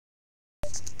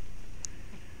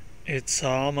It's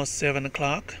almost 7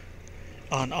 o'clock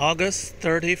on August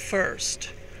 31st.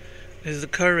 This is the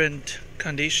current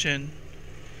condition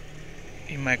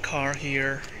in my car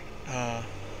here. And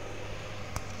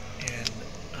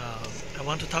I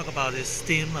want to talk about the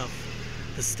stem of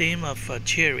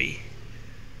cherry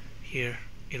here.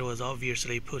 It was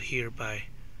obviously put here by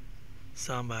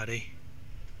somebody.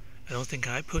 I don't think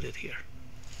I put it here.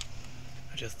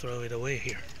 I just throw it away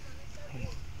here.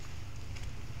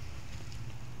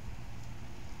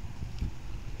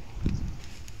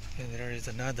 And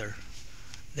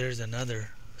there's another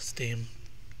stem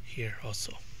here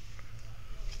also.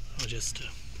 I'll just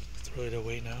throw it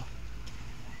away now.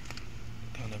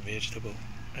 Kind of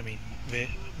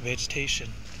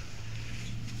vegetation.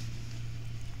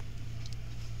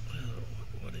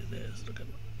 What is this? Look at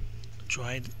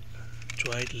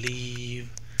dried leaf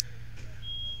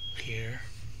here.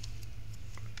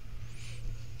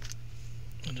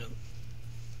 And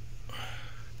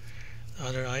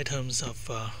other items of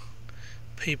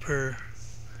paper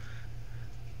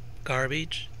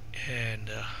garbage, and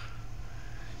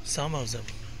some of them,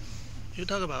 you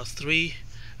talk about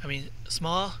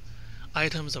small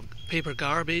items of paper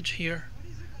garbage here.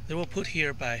 They were put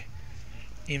here by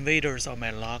invaders of my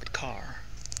locked car.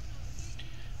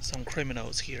 Some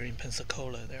criminals here in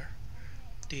Pensacola there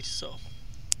did so.